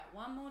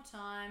one more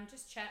time.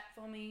 Just chat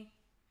for me.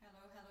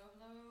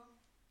 Hello.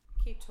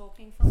 Keep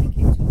talking for me.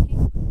 Keep talking.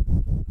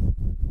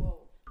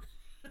 Whoa.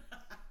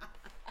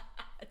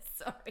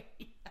 Sorry.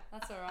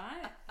 That's all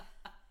right.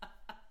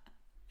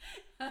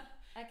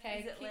 Okay.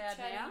 Is it keep loud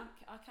chatting. now?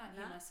 I can't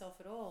hear myself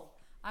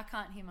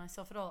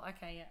at all.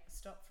 Okay, yeah.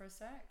 Stop for a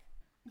sec.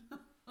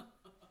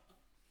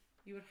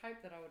 You would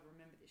hope that I would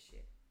remember this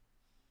shit.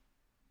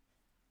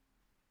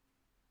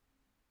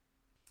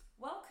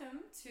 Welcome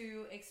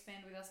to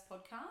Expand With Us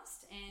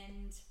podcast,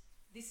 and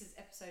this is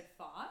episode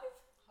 5.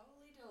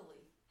 Holy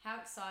dolly. How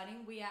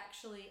exciting. We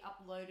actually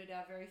uploaded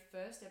our very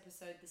first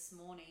episode this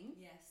morning.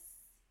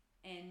 Yes.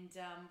 And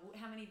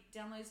how many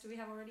downloads do we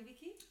have already,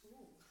 Vicky?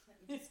 Ooh, let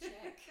me just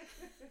check.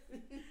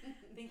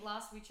 I think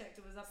last we checked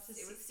it was up to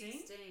 16. It was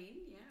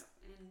 16, yeah.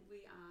 And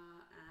we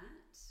are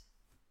at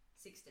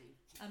 16.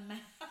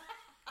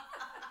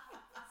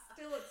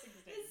 Still at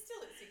 16. It's still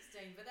at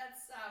 16, but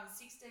that's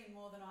 16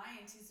 more than I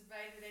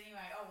anticipated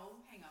anyway. Oh, well,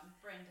 hang on.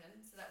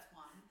 Brendan, so that's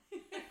 1.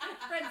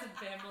 Friends and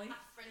family.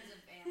 Friends and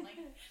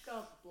family.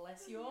 God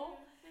bless you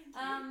all. Thank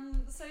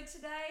you. So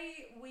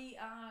today we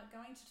are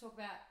going to talk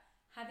about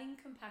having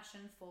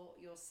compassion for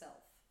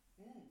yourself.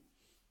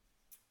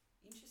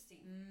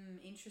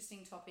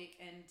 Interesting topic,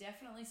 and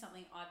definitely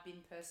something I've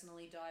been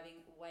personally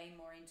diving way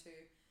more into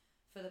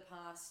for the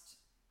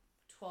past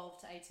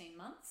 12 to 18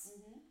 months.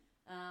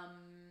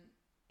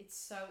 It's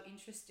so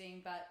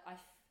interesting, but I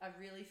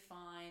really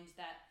find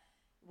that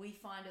we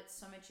find it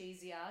so much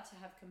easier to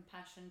have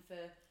compassion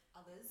for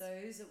Others.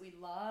 those that we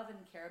love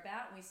and care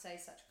about. We say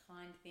such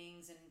kind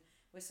things, and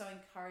we're so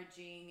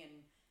encouraging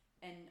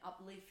and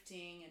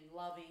uplifting and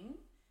loving.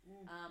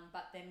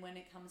 But then when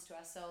it comes to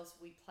ourselves,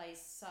 we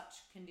place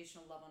such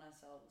conditional love on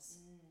ourselves.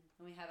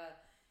 And we have an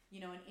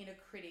inner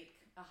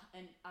critic,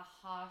 a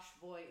harsh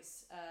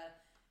voice, a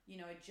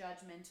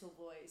judgmental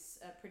voice,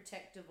 a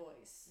protector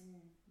voice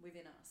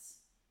within us.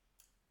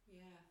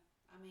 Yeah,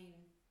 I mean,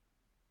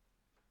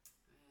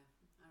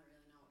 I don't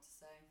really know what to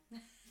say.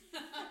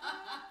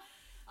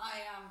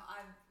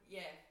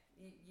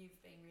 You've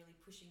been really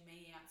pushing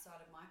me outside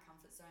of my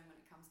comfort zone when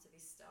it comes to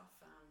this stuff.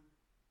 So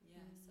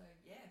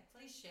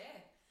please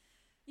share.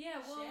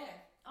 Yeah, well,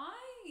 share.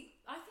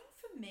 I think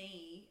for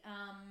me,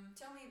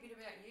 tell me a bit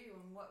about you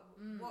and what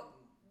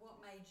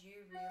made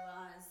you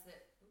realise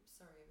that. Oops,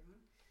 sorry everyone.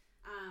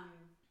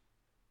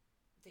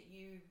 That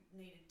you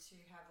needed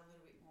to have a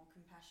little bit more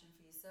compassion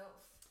for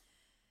yourself.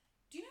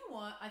 Do you know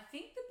what? I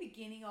think the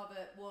beginning of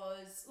it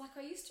was like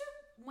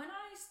when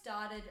I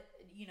started,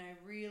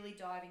 really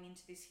diving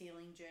into this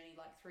healing journey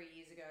like 3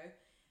 years ago,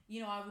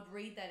 I would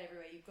read that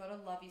everywhere. You've got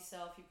to love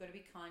yourself. You've got to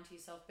be kind to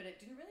yourself. But it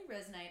didn't really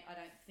resonate, I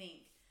don't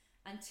think,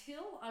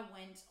 until I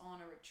went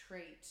on a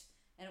retreat.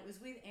 And it was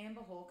with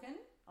Amber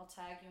Hawken. I'll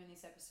tag you in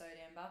this episode,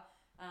 Amber.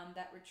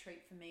 That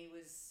retreat for me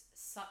was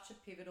such a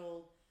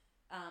pivotal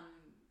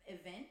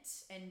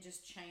event and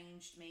just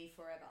changed me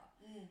forever.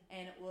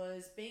 And it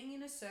was being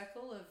in a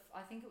circle of,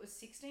 I think it was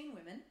 16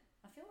 women.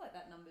 I feel like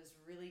that number's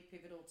really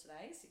pivotal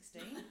today,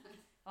 16.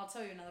 I'll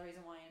tell you another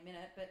reason why in a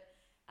minute. But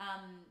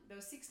there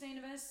were 16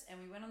 of us, and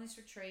we went on this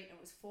retreat, and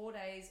it was 4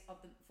 days of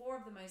four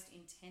of the most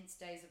intense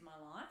days of my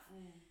life.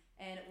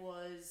 And it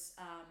was,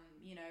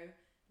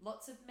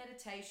 lots of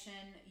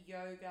meditation,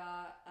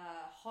 yoga,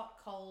 hot,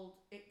 cold,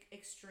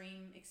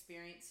 extreme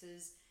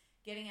experiences,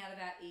 getting out of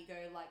our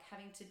ego, like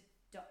having to,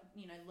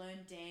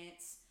 learn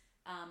dance,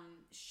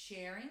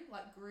 sharing,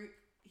 like group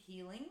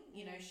healing,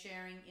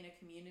 sharing in a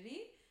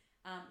community,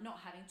 not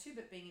having to,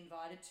 but being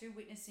invited to,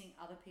 witnessing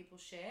other people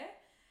share.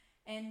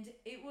 And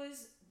it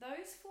was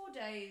those 4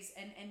 days,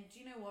 and do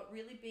you know what,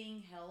 really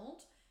being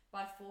held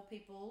by 4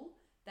 people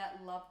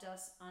that loved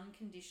us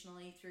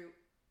unconditionally through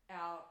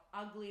our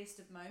ugliest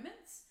of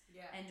moments,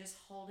 and just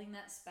holding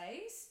that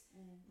space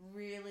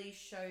really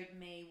showed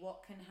me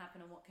what can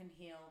happen and what can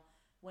heal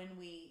when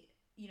we,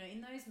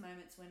 in those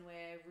moments when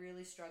we're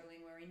really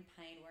struggling, we're in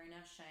pain, we're in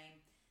our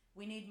shame,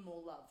 we need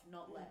more love,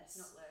 not less.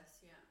 Not less,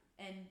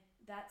 yeah. And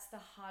that's the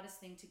hardest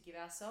thing to give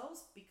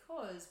ourselves,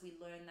 because we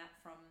learn that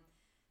from,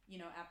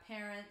 our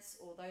parents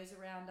or those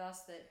around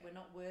us, that we're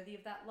not worthy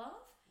of that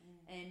love.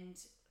 And,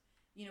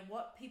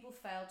 what people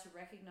fail to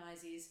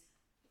recognize is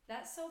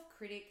that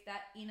self-critic,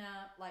 that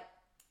inner,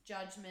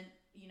 judgment,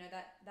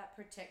 that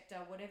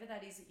protector, whatever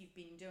that is that you've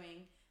been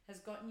doing, has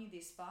gotten you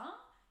this far,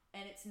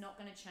 and it's not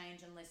going to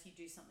change unless you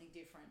do something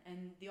different.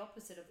 And the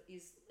opposite of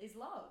is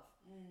love.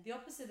 The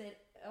opposite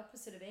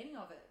of any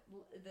of it,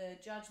 the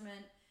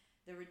judgment,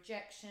 the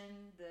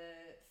rejection,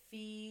 the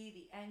fear,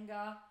 the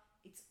anger,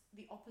 it's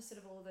the opposite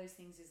of all of those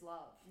things is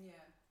love.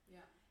 Yeah.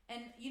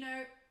 And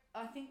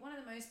I think one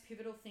of the most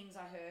pivotal things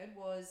I heard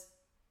was,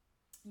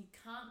 you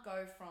can't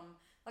go from,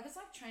 it's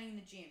like training in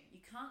the gym. You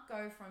can't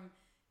go from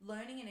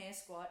learning an air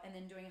squat and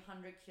then doing a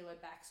 100-kilo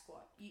back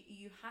squat.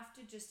 You have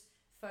to just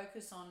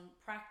focus on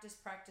practice,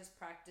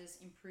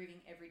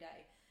 improving every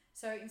day.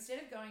 So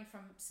instead of going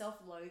from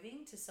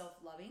self-loathing to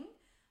self-loving,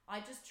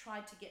 I just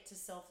tried to get to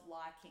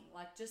self-liking,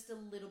 just a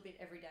little bit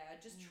every day. I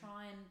just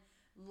try and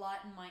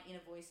lighten my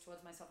inner voice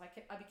towards myself.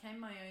 I became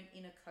my own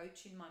inner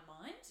coach in my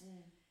mind.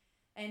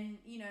 And,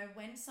 you know,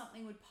 when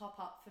something would pop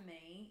up for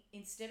me,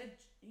 instead of,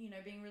 you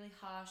know, being really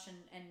harsh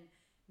and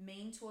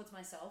mean towards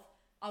myself,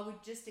 I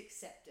would just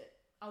accept it.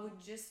 I would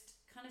just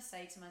kind of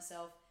say to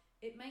myself,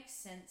 it makes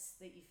sense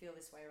that you feel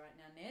this way right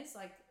now, Nez.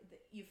 Like,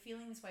 you're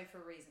feeling this way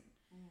for a reason.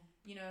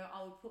 You know,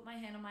 I would put my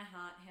hand on my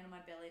heart, hand on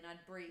my belly, and I'd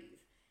breathe.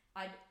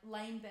 I'd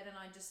lay in bed and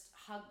I'd just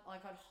hug,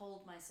 like I'd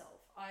hold myself.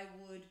 I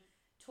would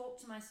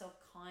talk to myself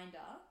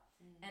kinder.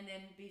 And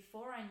then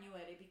before I knew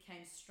it, it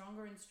became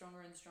stronger and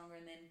stronger and stronger.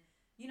 And then,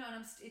 you know,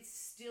 and it's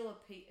still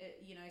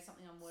you know,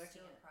 something I'm working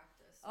Still at. a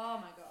practice.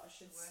 Oh my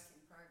gosh. It's a work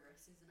in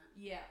progress, isn't it?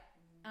 Yeah.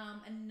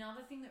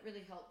 Another thing that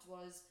really helped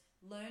was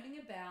learning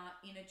about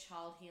inner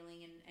child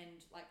healing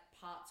and like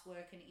parts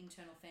work and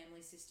internal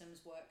family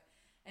systems work,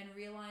 and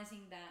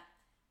realizing that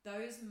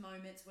those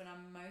moments when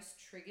I'm most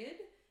triggered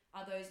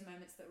are those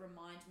moments that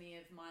remind me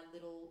of my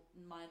little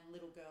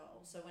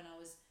girl. So when I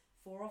was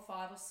 4 or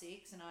 5 or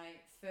 6 and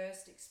I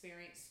first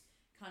experienced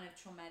kind of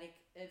traumatic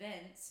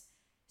events,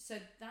 so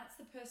that's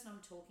the person I'm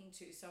talking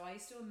to. So I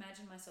used to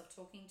imagine myself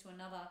talking to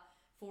another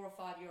 4 or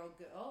 5-year-old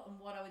girl, and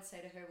what I would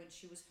say to her when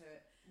she was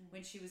hurt,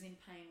 when she was in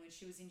pain, when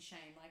she was in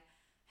shame, like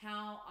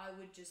how I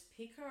would just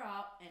pick her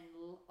up and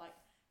like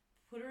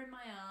put her in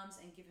my arms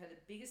and give her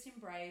the biggest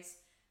embrace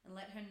and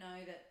let her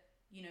know that,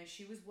 you know,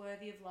 she was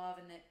worthy of love,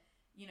 and that,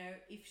 you know,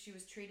 if she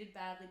was treated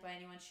badly by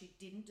anyone, she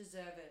didn't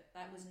deserve it.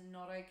 That was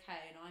not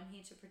okay, and I'm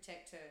here to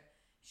protect her.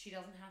 She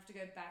doesn't have to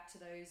go back to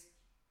those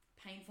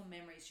painful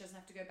memories. She doesn't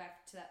have to go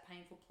back to that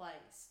painful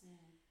place.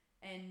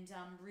 And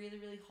really,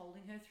 really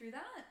holding her through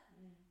that.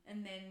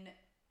 And then,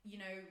 you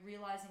know,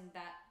 realizing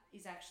that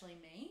is actually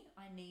me.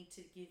 I need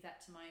to give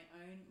that to my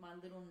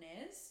little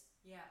Nez.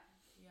 Yeah.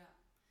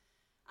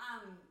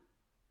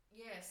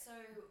 So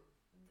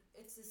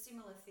it's a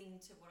similar thing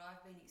to what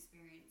I've been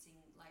experiencing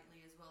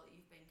lately as well, that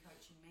you've been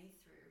coaching me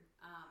through.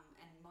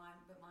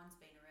 But mine's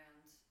been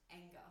around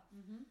anger.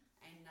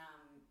 And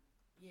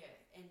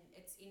and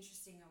it's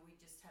interesting. We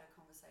just had a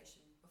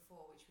conversation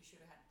before, which we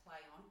should have had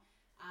play on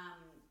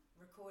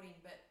recording,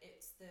 but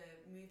it's the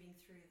moving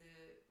through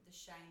the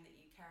shame that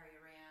you carry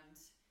around,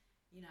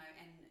 you know.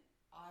 And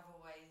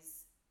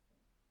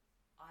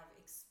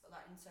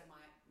and so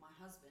my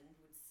husband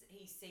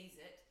he sees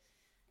it,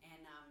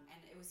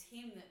 and it was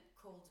him that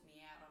called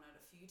me out on it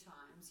a few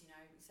times, you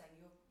know, saying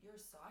you're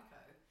a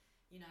psycho,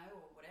 you know,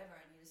 or whatever,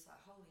 and you're just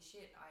like, holy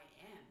shit, I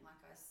am, like,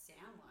 I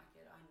sound like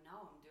it, I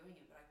know I'm doing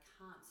it, but I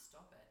can't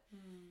stop it.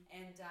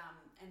 And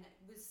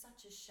it was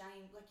such a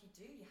shame. Like,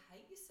 you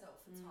hate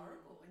yourself, it's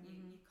horrible, and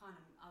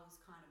I was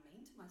kind of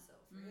mean to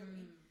myself,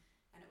 really.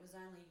 And it was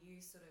only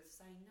you sort of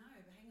saying, no,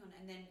 but hang on,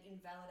 and then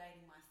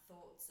invalidating my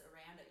thoughts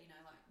around it, you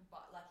know, like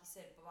you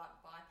said,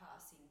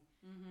 bypassing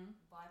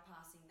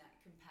that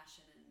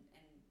compassion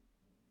and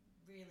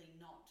really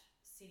not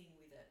sitting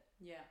with it.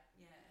 Yeah.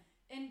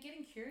 And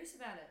getting curious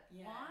about it.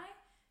 Yeah. Why?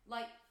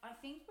 Like, I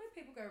think where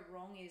people go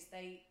wrong is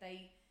they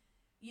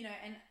you know,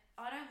 and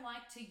I don't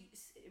like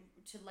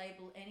to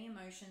label any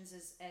emotions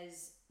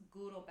as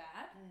good or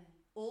bad.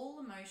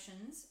 All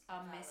emotions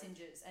are valid.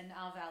 Messengers and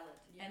are valid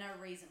and are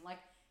reason. Like,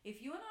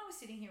 if you and I were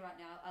sitting here right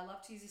now, I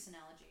love to use this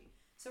analogy.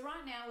 So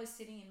right now we're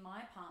sitting in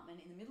my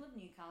apartment in the middle of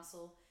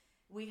Newcastle.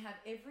 We have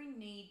every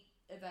need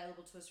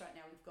available to us right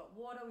now. We've got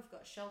water, we've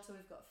got shelter,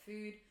 we've got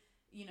food.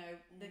 You know,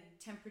 the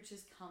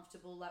temperature's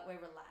comfortable, like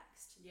we're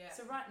relaxed. Yeah.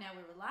 So right now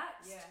we're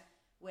relaxed. Yeah.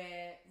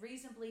 We're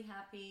reasonably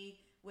happy.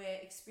 We're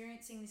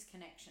experiencing this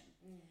connection.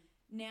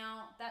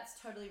 Now, that's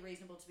totally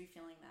reasonable to be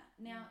feeling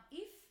that. Now,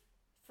 if,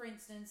 for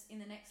instance, in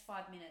the next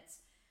 5 minutes,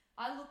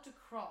 I looked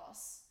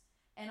across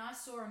and I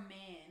saw a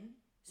man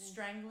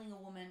strangling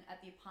a woman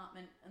at the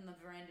apartment and the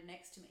veranda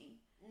next to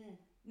me.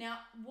 Now,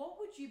 what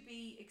would you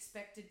be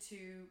expected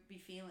to be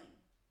feeling?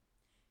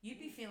 You'd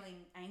be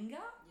feeling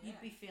anger. You'd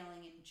be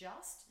feeling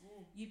unjust.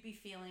 You'd be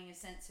feeling a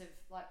sense of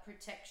like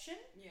protection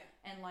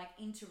and like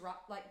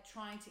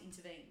trying to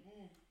intervene.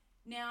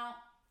 Now,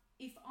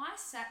 if I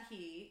sat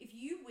here, if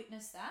you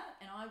witness that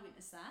and I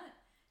witness that,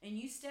 and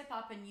you step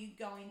up and you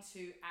go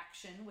into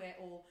action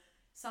or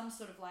some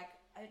sort of like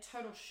a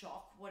total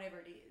shock, whatever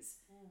it is,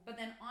 but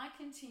then I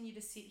continue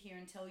to sit here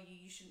and tell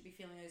you shouldn't be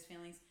feeling those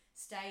feelings,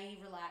 stay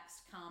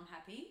relaxed, calm,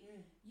 happy,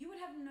 you would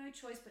have no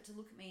choice but to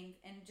look at me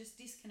and just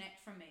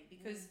disconnect from me,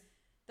 because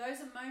those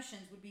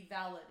emotions would be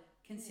valid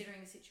considering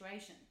the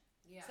situation.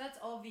 So that's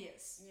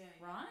obvious,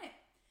 right?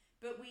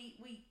 But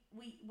we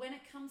when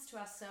it comes to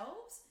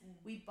ourselves,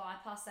 we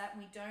bypass that,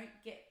 and we don't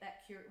get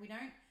that we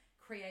don't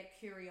create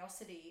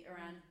curiosity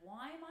around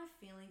why am I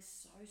feeling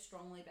so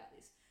strongly about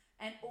this,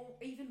 and or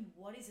even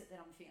what is it that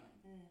I'm feeling.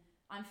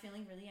 I'm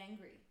feeling really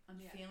angry. I'm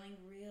feeling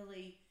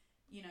really,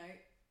 you know,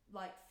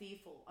 like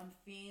fearful. I'm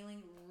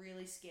feeling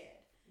really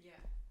scared.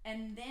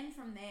 And then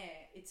from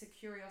there, it's a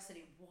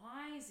curiosity.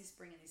 Why is this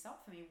bringing this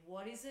up for me?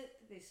 What is it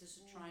that this is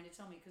trying to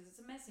tell me? Because it's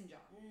a messenger.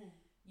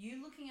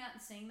 You looking out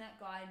and seeing that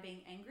guy and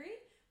being angry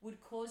would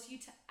cause you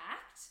to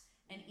act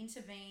and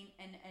intervene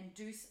and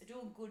do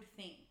a good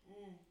thing.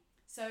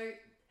 So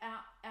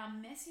our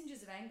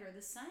messengers of anger are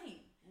the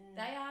same.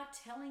 They are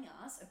telling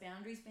us a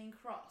boundary's being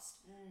crossed,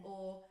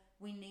 or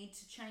we need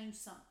to change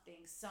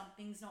something.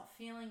 Something's not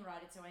feeling right.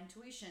 It's our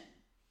intuition.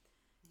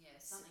 Yeah,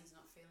 something's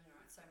not feeling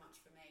right so much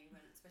for me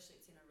when,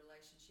 especially it's in a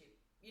relationship.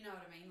 You know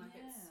what I mean? Like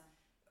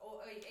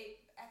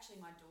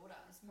actually my daughter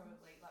is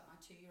probably like my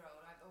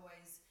 2-year-old. I've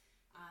always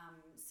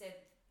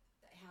said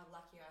how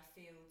lucky I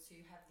feel to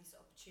have this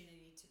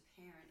opportunity to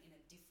parent in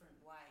a different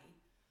way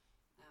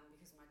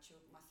because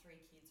my 3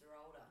 kids are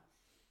older,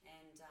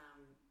 and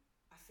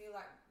I feel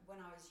like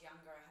when I was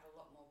younger I had a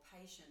lot more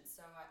patience.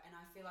 So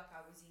I feel like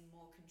I was in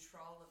more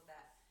control of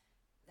that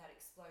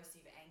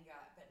explosive anger.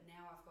 But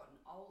now I've gotten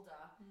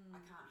older,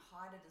 I can't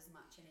hide it as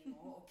much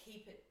anymore or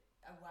keep it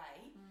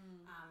away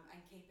and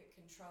keep it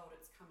controlled.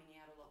 It's coming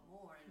out a lot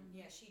more, and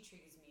she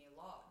triggers me a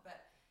lot.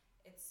 But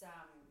it's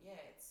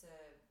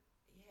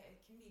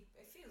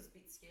it feels a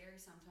bit scary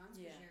sometimes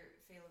because you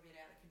feel a bit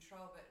out of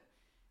control. But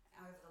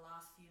over the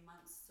last few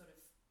months, sort of,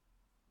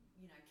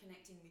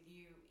 connecting with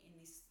you in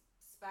this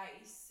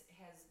space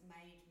has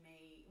made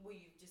me, well,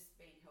 you've just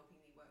been helping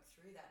me work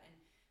through that. And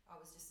I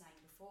was just saying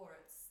before,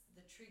 it's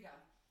the trigger.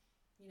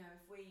 If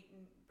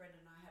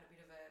Brendan and I had a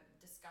bit of a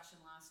discussion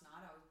last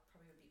night, I was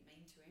probably a bit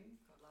mean to him.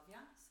 God love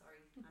ya.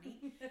 Sorry,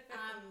 honey.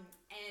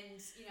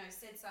 And,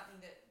 said something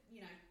that,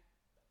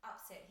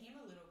 upset him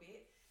a little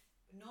bit.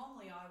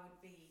 Normally I would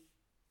be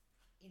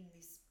in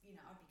this,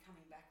 I'd be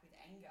coming back with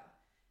anger.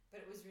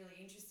 But it was really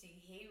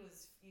interesting. You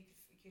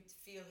could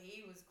feel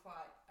he was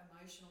quite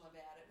emotional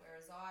about it,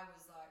 whereas I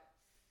was like,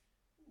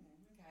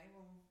 okay,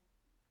 well,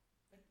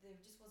 but there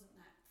just wasn't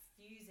that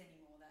fuse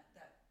anymore, that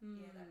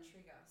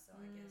trigger. So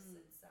I guess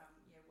it's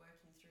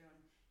working through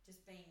and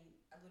just being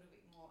a little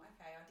bit more,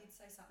 okay, I did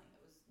say something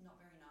that was not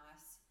very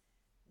nice,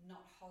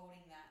 not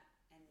holding that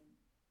and,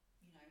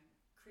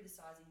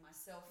 criticising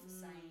myself for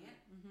saying it.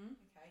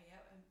 Okay,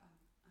 I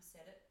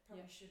said it,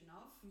 probably shouldn't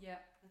have. Yeah.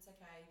 That's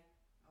okay,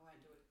 I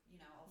won't do it,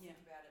 I'll think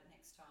about it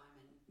next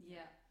time, and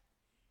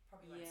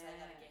probably won't say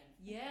that again.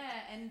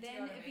 Yeah, and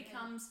then it mean?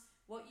 becomes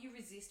what you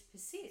resist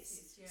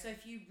persists. Yeah. So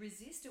if you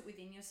resist it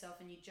within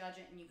yourself and you judge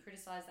it and you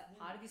criticise that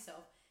part of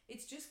yourself,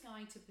 it's just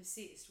going to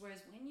persist.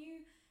 Whereas when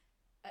you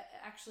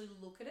actually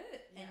look at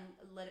it and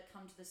let it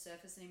come to the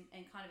surface and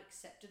kind of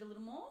accept it a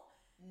little more,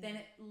 then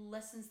it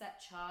lessens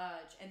that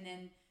charge, and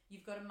then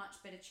you've got a much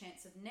better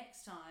chance of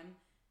next time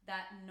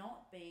that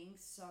not being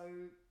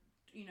so,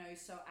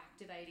 so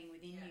activating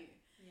within you.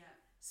 Yeah.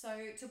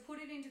 So to put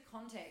it into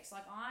context,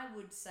 like I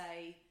would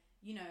say,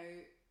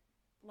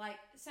 like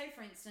say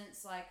for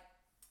instance, like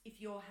if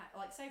you're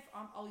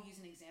I'll use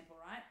an example,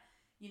 right?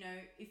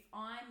 If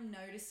I'm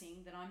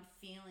noticing that I'm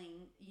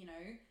feeling,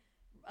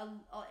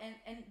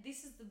 and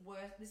this is the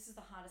worst, this is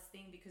the hardest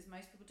thing, because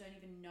most people don't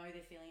even know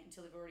they're feeling it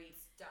until they've already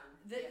done.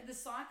 The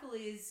cycle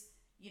is,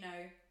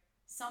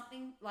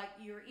 something like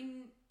you're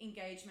in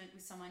engagement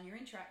with someone, you're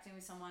interacting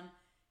with someone,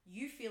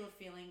 you feel a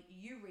feeling,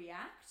 you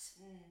react,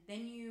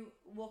 then you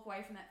walk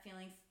away from that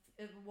feeling,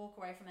 walk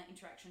away from that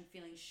interaction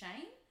feeling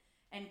shame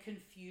and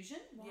confusion.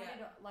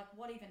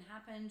 What even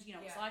happened?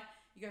 It's like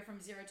you go from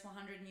 0 to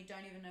 100 and you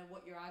don't even know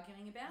what you're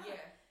arguing about.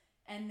 Yeah.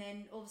 And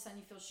then all of a sudden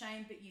you feel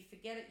shame, but you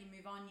forget it, you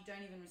move on, you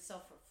don't even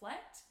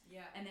self-reflect.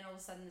 Yeah. And then all of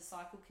a sudden the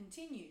cycle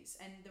continues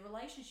and the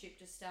relationship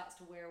just starts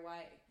to wear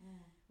away.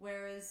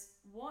 Whereas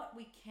what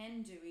we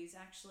can do is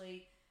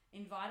actually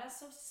invite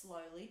ourselves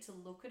slowly to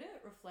look at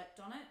it, reflect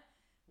on it.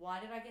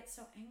 Why did I get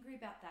so angry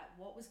about that?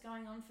 What was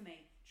going on for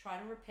me? Try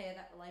to repair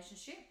that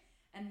relationship.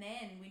 And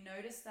then we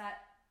notice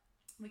that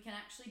we can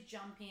actually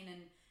jump in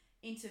and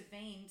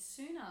intervene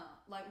sooner.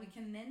 Like we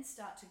can then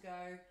start to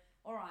go,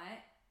 all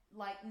right,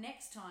 like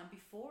next time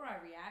before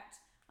I react,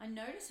 I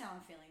notice how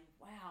I'm feeling.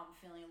 Wow, I'm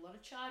feeling a lot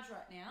of charge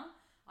right now.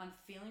 I'm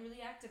feeling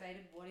really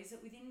activated. What is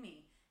it within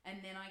me? And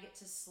then I get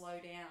to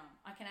slow down.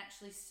 I can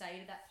actually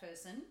say to that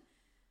person,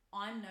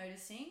 I'm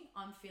noticing,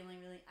 I'm feeling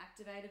really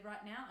activated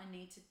right now. I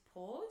need to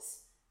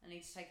pause. I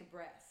need to take a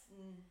breath.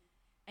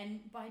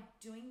 And by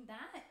doing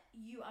that,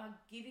 you are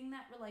giving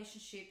that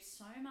relationship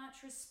so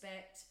much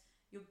respect.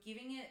 You're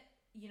giving it,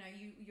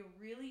 you're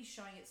really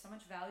showing it so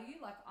much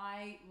value. Like,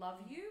 I love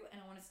you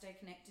and I want to stay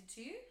connected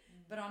to you,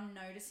 but I'm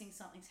noticing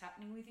something's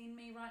happening within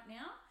me right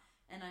now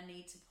and I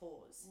need to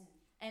pause.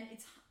 And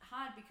it's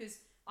hard because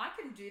I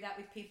can do that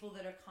with people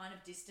that are kind of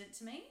distant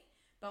to me,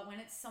 but when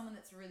it's someone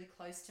that's really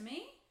close to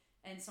me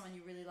and someone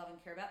you really love and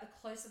care about, the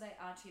closer they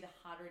are to you, the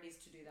harder it is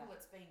to do that. Well,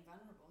 it's being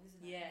vulnerable, isn't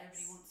it? Yes.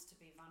 Nobody wants to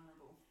be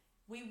vulnerable.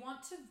 We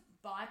want to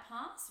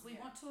bypass, we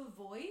want to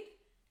avoid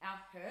our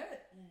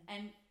hurt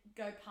and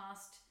go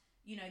past,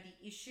 the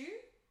issue,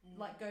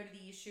 like go to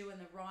the issue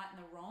and the right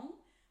and the wrong.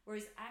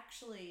 Whereas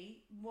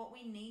actually what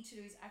we need to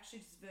do is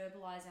actually just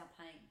verbalize our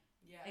pain.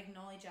 Yeah.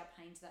 Acknowledge our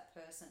pain to that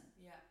person.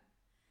 Yeah.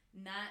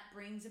 And that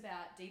brings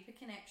about deeper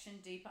connection,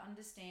 deeper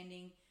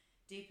understanding,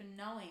 deeper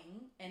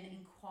knowing and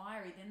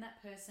inquiry. Then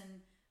that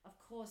person, of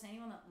course,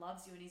 anyone that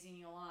loves you and is in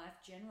your life,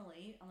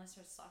 generally, unless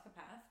you're a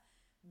psychopath,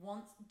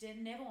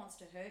 never wants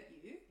to hurt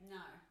you.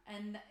 No.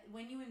 And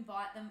when you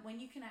invite them, when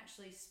you can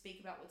actually speak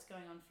about what's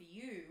going on for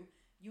you,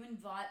 you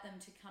invite them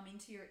to come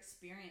into your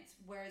experience.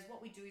 Whereas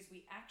what we do is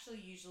we actually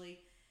usually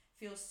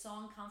feel so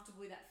uncomfortable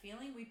with that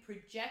feeling, we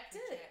project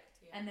it.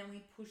 Yeah. And then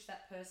we push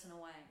that person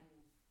away.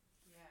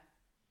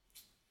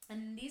 Yeah.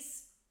 And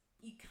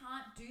you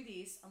can't do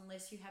this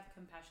unless you have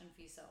compassion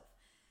for yourself.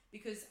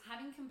 Because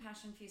having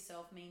compassion for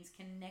yourself means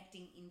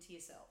connecting into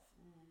yourself.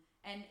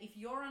 And if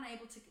you're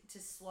unable to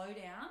slow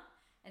down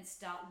and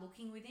start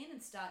looking within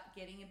and start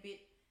getting a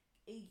bit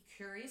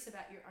curious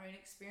about your own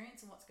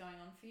experience and what's going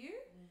on for you,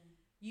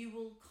 you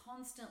will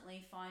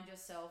constantly find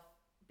yourself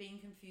being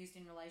confused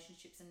in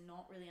relationships and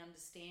not really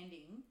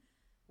understanding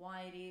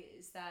why it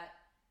is that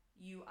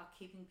you are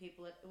keeping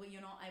people you're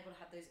not able to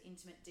have those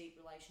intimate, deep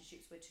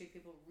relationships where two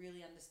people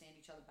really understand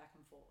each other back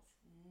and forth.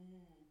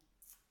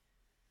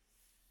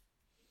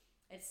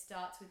 It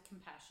starts with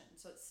compassion.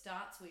 So it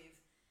starts with,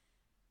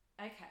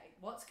 okay,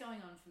 what's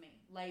going on for me?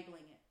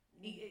 Labeling it,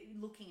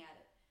 looking at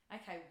it.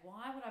 Okay,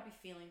 why would I be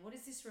feeling? What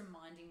is this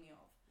reminding me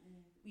of?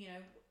 You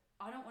know,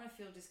 I don't want to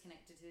feel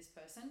disconnected to this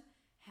person.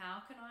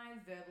 How can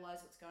I verbalize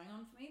what's going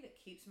on for me that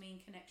keeps me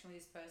in connection with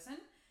this person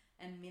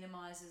and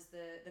minimizes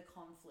the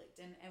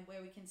conflict and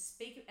where we can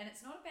speak? And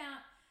it's not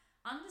about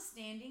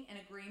understanding and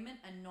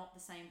agreement are not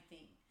the same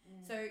thing.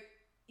 So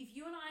if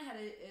you and I had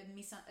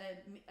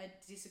a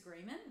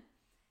disagreement,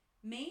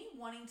 me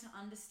wanting to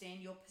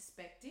understand your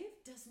perspective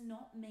does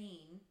not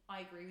mean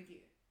I agree with you.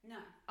 No.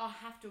 I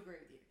have to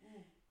agree with you.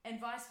 And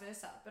vice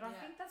versa. But I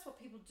think that's what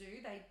people do.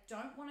 They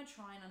don't want to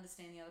try and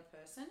understand the other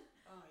person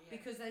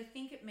because they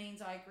think it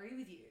means I agree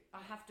with you.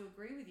 I have to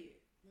agree with you.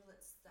 Well,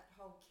 it's that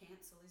whole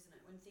cancel, isn't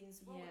it? When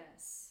things...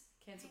 Yes.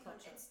 Cancel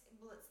culture. It's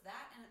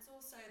that, and it's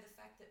also the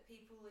fact that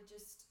people are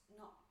just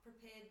not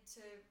prepared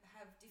to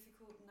have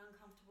difficult and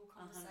uncomfortable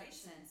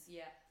conversations. 100%,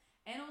 yeah.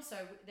 And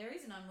also, there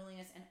is an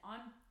unwillingness, and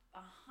I'm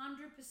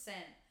 100%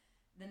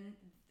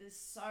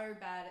 so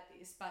bad at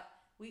this, but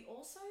we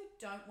also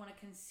don't want to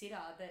consider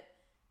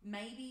that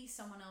maybe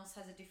someone else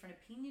has a different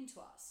opinion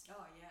to us.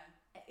 Oh,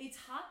 yeah. It's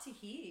hard to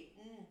hear.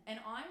 And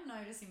I'm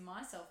noticing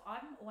myself,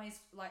 I'm always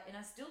like, and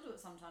I still do it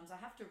sometimes, I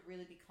have to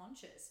really be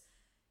conscious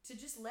to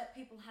just let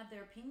people have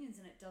their opinions,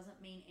 and it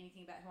doesn't mean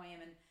anything about who I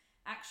am. And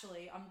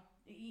actually,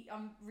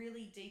 I'm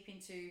really deep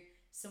into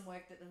some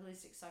work that the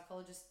holistic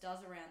psychologist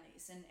does around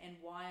this and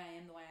why I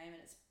am the way I am,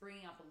 and it's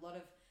bringing up a lot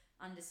of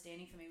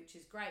understanding for me, which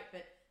is great,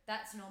 but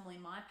that's normally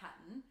my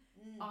pattern.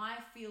 I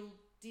feel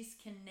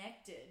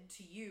disconnected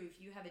to you if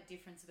you have a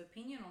difference of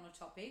opinion on a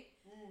topic,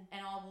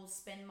 and I will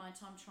spend my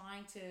time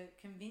trying to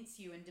convince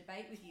you and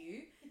debate with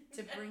you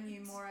to bring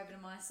you more over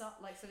to my side,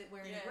 like so that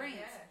we're in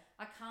agreement.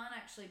 I can't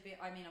actually be,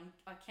 I mean,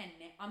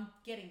 I'm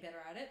getting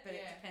better at it, but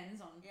it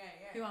depends on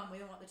who I'm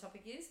with and what the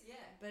topic is.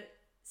 But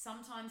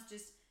sometimes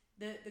just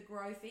the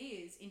growth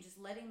is in just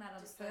letting that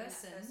other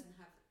person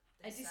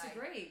have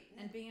disagree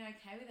and being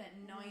okay with it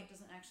and knowing it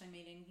doesn't actually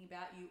mean anything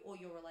about you or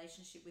your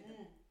relationship with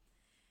them.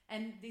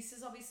 And this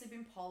has obviously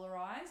been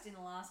polarized in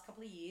the last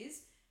couple of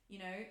years. You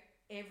know,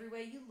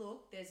 everywhere you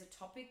look, there's a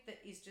topic that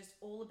is just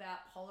all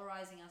about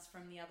polarizing us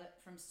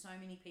from so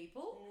many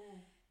people.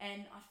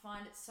 And I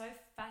find it so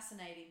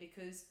fascinating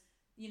because,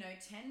 you know,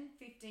 10,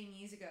 15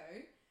 years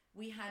ago,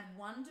 we had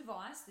one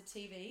device, the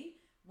TV,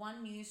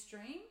 one news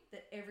stream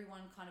that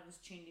everyone kind of was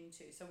tuned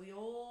into. So we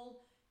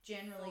all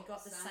generally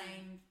got the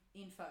same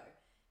info.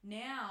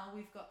 Now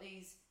we've got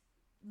these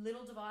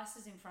little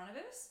devices in front of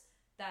us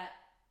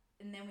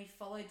and then we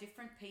follow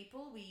different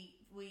people.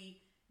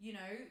 We you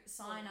know,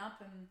 sign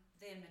up and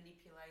they're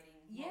manipulating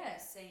what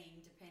we're seeing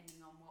depending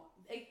on what.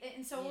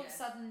 And so all of a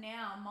sudden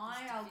now my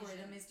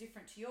algorithm is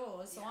different to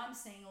yours. So I'm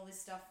seeing all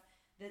this stuff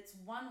that's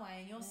one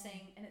way and you're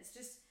seeing, and it's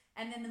just,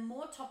 and then the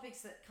more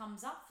topics that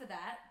comes up for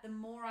that, the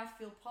more I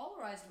feel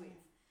polarized with.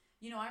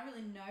 You know, I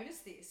really notice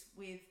this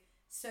with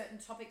certain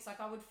topics. Like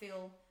I would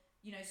feel,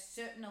 you know,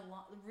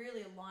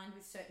 really aligned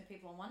with certain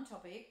people on one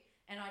topic,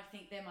 and I'd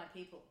think they're my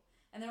people.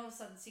 And then all of a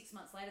sudden, 6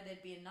 months later,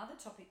 there'd be another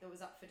topic that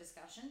was up for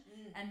discussion,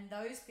 and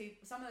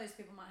some of those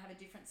people might have a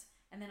difference.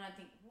 And then I'd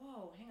think,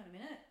 whoa, hang on a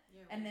minute.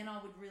 And then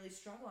I would really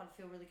struggle. I'd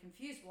feel really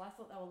confused. Well, I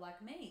thought they were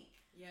like me.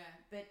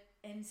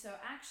 And so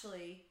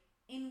actually,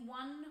 in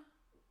one,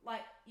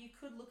 like, you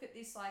could look at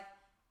this like,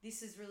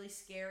 this is really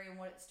scary, and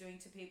what it's doing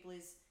to people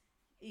is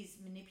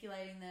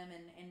manipulating them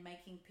and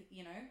making,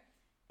 you know,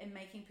 and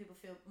making people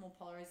feel more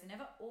polarized than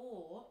ever,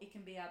 or it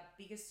can be our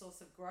biggest source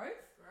of growth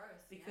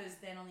because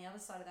then on the other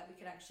side of that we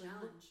could actually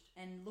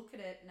look at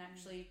it and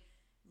actually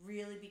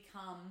really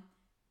become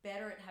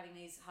better at having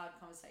these hard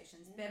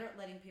conversations, better at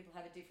letting people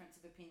have a difference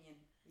of opinion,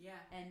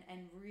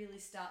 and really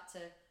start to,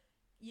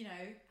 you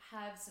know,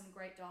 have some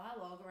great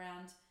dialogue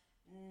around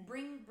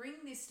bring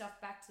this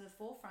stuff back to the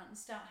forefront and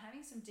start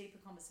having some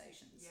deeper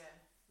conversations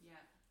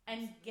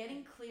and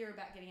getting clear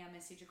about getting our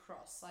message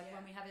across, like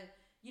when we have a,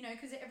 you know,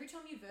 because every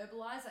time you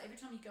verbalize, like every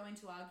time you go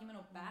into argument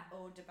or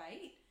or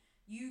debate,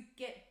 you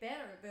get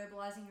better at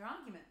verbalizing your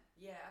argument.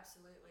 Yeah,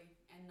 absolutely.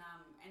 And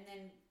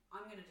then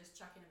I'm going to just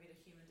chuck in a bit of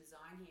human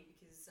design here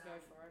because go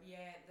for it.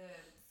 Yeah, the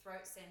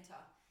throat center,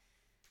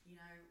 you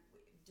know,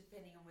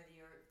 depending on whether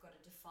you've got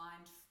a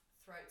defined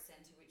throat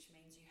center, which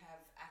means you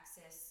have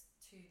access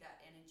to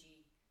that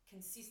energy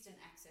consistent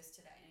access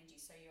to that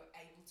energy, so you're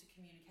able to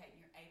communicate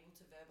and you're able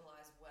to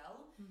verbalize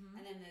well.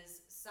 And then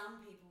there's some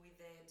people with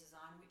their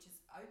design which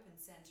is open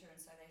center, and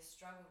so they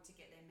struggle to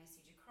get their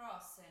message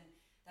across, and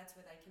that's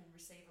where they can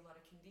receive a lot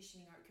of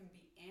conditioning, or it can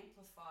be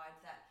amplified.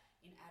 That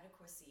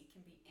inadequacy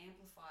can be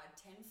amplified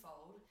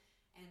tenfold,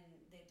 and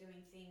they're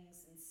doing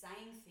things and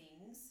saying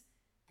things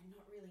and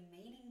not really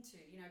meaning to,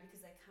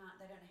 because they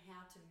don't know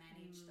how to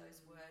manage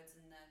those words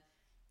and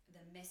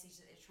the message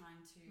that they're trying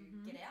to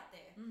get out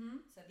there.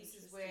 So this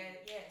is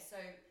where, so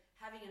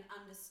having an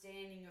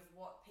understanding of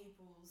what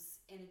people's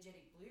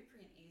energetic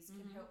blueprint is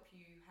can help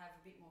you have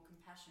a bit more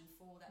compassion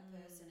for that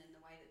person and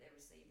the way that they're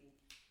receiving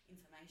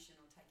information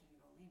or taking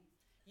it all in.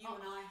 You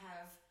and I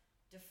have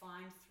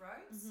defined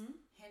throats,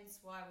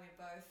 hence why we're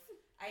both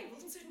able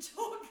to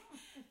talk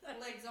the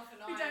legs off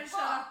an iron. We don't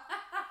shut up.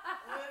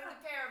 The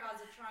pair of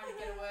us are trying to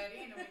get a word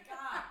in and we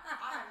can't.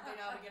 I haven't been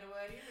able to get a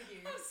word in with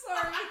you. I'm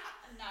sorry.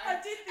 No, I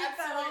did think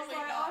absolutely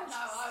that. not.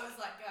 No, I was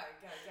like, go.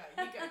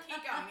 You go, keep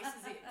going. This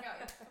is it. Go.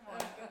 Come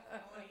on.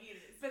 I want to hear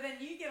this. But then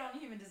you get on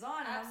human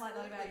design, and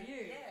Absolutely. I'm like, that about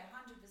you. Yeah,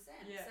 100%.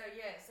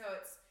 So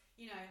it's,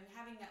 and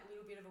having that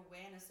little bit of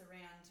awareness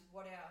around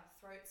what our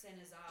throat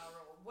centers are,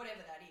 or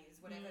whatever that is,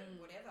 whatever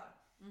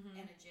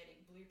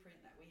energetic blueprint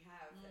that we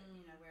have, that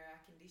where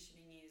our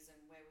conditioning is and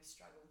where we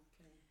struggle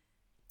can.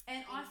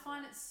 And I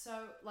find it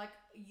so, like,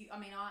 I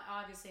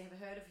obviously have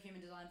heard of human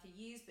design for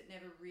years, but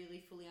never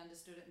really fully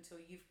understood it until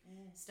you've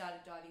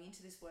started diving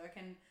into this work.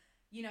 And,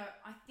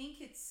 I think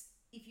it's,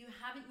 if you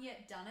haven't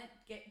yet done it,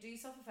 do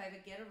yourself a favor,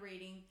 get a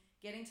reading,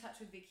 get in touch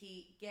with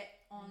Vicky, get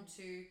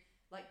onto,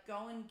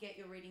 go and get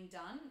your reading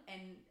done.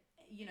 And,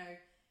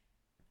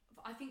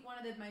 I think one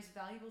of the most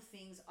valuable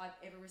things I've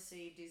ever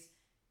received is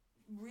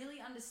really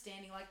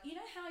understanding,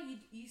 how you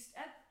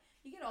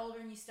get older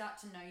and you start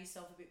to know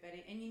yourself a bit better,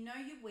 and you know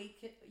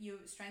your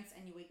strengths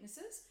and your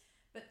weaknesses,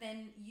 but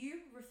then you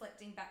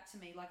reflecting back to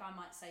me, I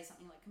might say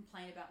something like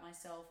complain about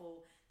myself,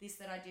 or this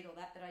that I did, or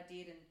that I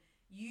did, and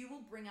you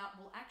will bring up,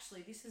 well,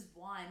 actually, this is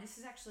why, and this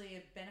is actually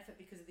a benefit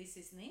because of this,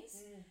 and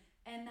this.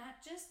 And that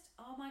just,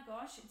 oh my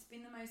gosh, it's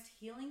been the most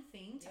healing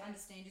thing to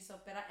understand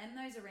yourself better and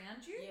those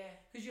around you.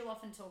 Because you'll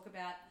often talk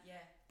about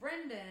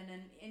Brendan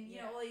and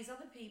all these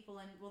other people,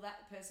 and well,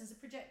 that person's a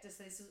projector,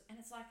 so this is, and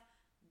it's like,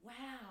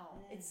 wow,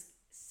 it's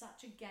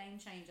such a game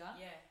changer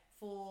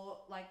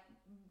for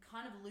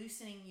kind of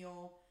loosening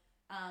your,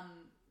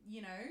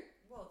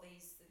 well,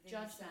 these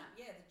judgment.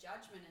 The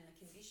judgment and the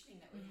conditioning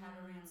that we have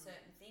around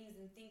certain things,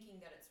 and thinking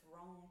that it's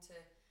wrong to,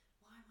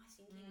 why am I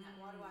thinking that?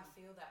 Why do I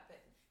feel that? But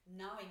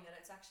knowing that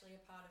it's actually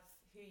a part of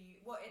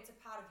it's a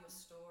part of your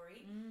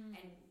story,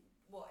 and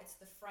it's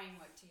the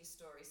framework to your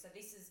story. So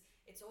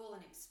it's all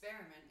an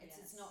experiment.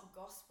 It's not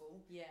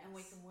gospel, and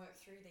we can work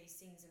through these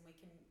things, and we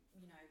can,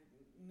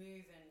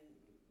 move and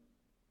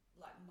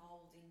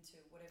mold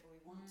into whatever we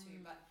want to.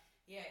 But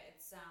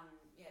it's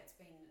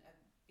been a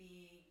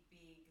big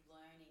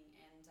learning,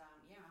 and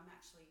I'm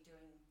actually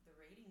doing the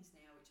readings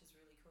now, which is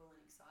really cool and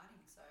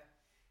exciting. So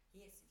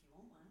yes, if you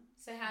want one.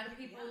 So how do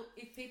people,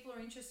 if people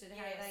are interested,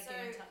 how do they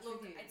get in touch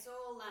with you? It's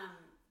all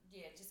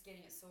just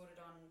getting it sorted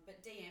on,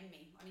 but DM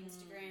me on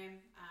Instagram.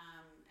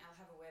 I'll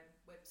have a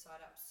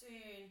website up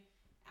soon.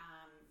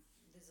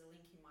 There's a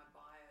link in my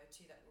bio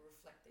too that will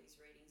reflect these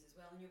readings as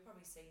well, and you'll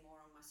probably see more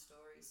on my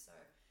stories. So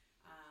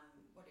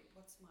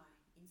what's my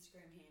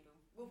Instagram handle?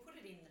 We'll put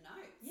it in the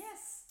notes.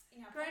 Yes.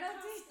 In our Great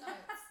podcast idea.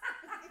 notes.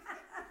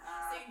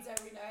 Seems that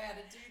we know how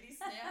to do this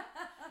now.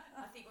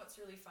 I think what's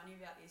really funny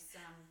about this,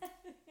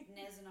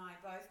 Nez and I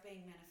both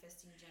being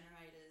manifesting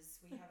generators,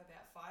 we have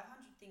about 500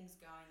 things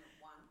going at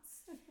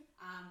once,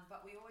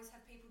 but we always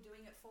have people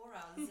doing it for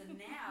us. And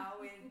now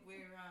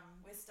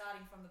we're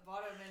starting from the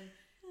bottom, and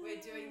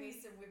we're doing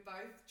this, and we're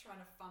both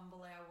trying to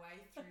fumble our way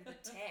through the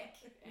tech,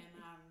 and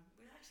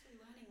we're actually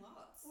learning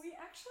lots. We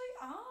actually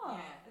are.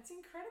 Yeah. It's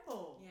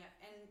incredible. Yeah,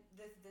 and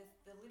the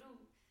little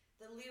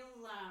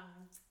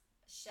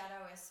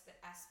shadow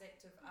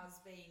aspect of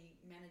us being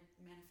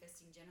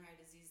manifesting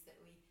generators is that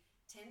we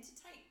tend to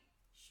take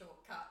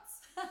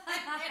shortcuts.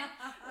 And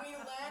we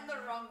learn the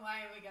wrong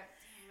way, and we go,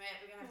 damn it,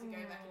 we're gonna have to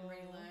go back and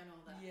relearn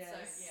all that.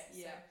 Yes,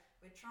 so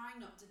we're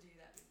trying not to do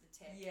that with the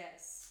tech.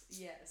 Yes,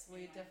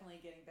 we're definitely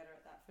getting better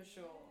at that for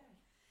sure.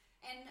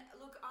 Yeah. And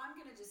look, I'm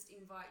gonna just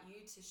invite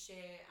you to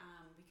share,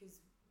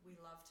 because we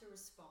love to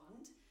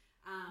respond.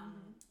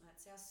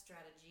 That's our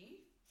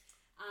strategy.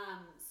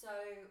 So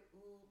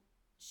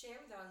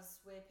share with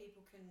us where people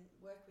can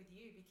work with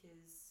you,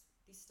 because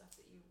this stuff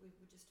that we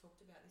just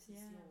talked about, this is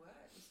your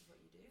work, this is what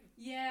you do.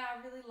 Yeah, I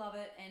really love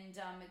it, and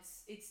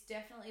it's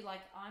definitely,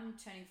 I'm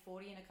turning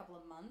 40 in a couple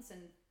of months,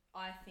 and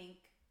I think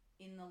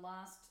in the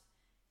last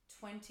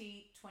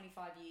 20-25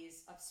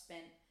 years I've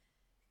spent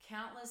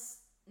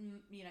countless,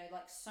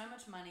 so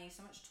much money,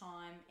 so much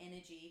time,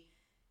 energy,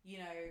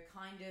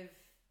 kind of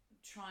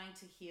trying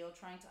to heal,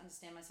 trying to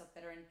understand myself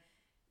better. And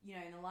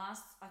in the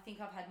last, I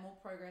think I've had more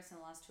progress in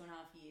the last 2.5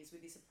 years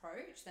with this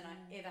approach than I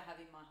ever have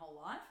in my whole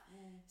life.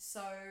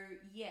 So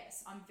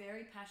yes, I'm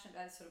very passionate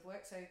about this sort of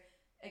work. So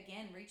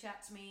again, reach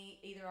out to me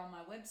either on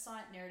my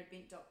website,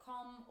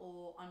 narrativebint.com,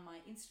 or on my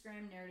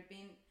Instagram,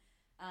 narrativebint.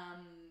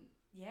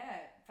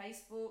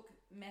 Facebook,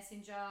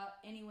 Messenger,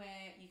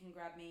 anywhere you can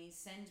grab me,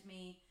 send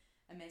me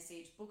a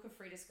message, book a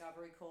free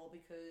discovery call,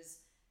 because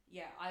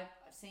I've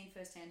seen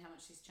firsthand how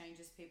much this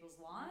changes people's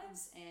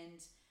lives.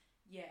 And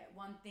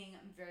one thing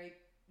I'm very,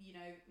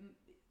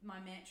 my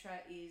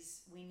mantra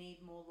is we need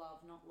more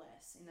love, not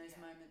less, in those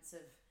moments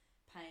of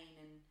pain.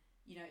 And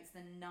it's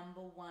the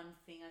number one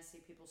thing I see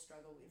people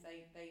struggle with.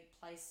 They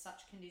place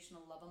such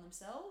conditional love on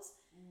themselves,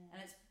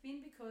 and it's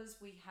been because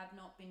we have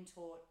not been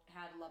taught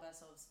how to love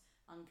ourselves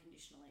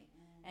unconditionally.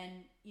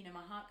 And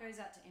my heart goes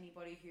out to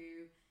anybody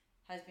who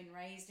has been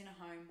raised in a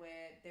home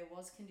where there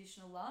was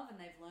conditional love and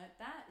they've learnt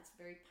that. It's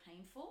very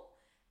painful,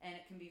 and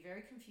it can be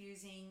very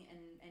confusing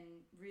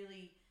and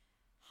really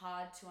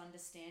hard to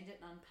understand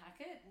it and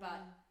unpack it. But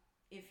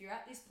if you're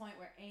at this point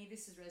where any of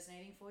this is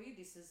resonating for you,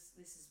 this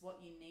is what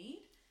you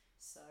need.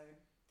 So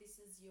this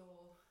is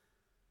your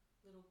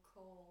little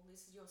call.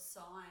 This is your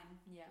sign.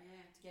 To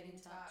get in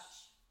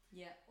touch.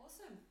 Yeah.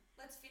 Awesome.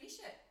 Let's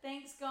finish it.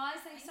 Thanks, guys.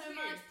 Thanks so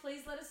much.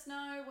 Please let us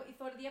know what you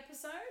thought of the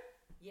episode.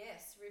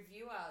 Yes,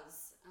 review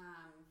us.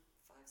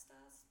 5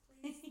 stars,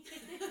 please.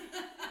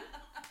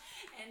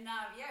 And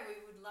we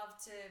would love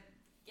to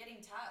get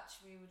in touch.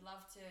 We would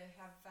love to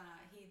have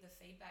hear the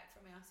feedback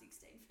from our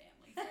 16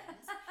 family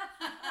friends.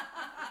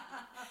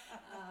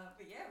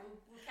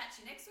 We'll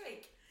catch you next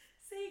week.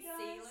 See you guys.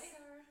 See you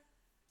later.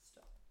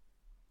 Stop.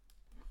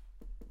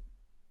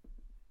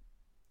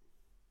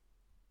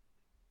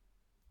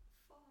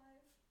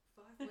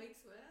 5 weeks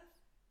worth.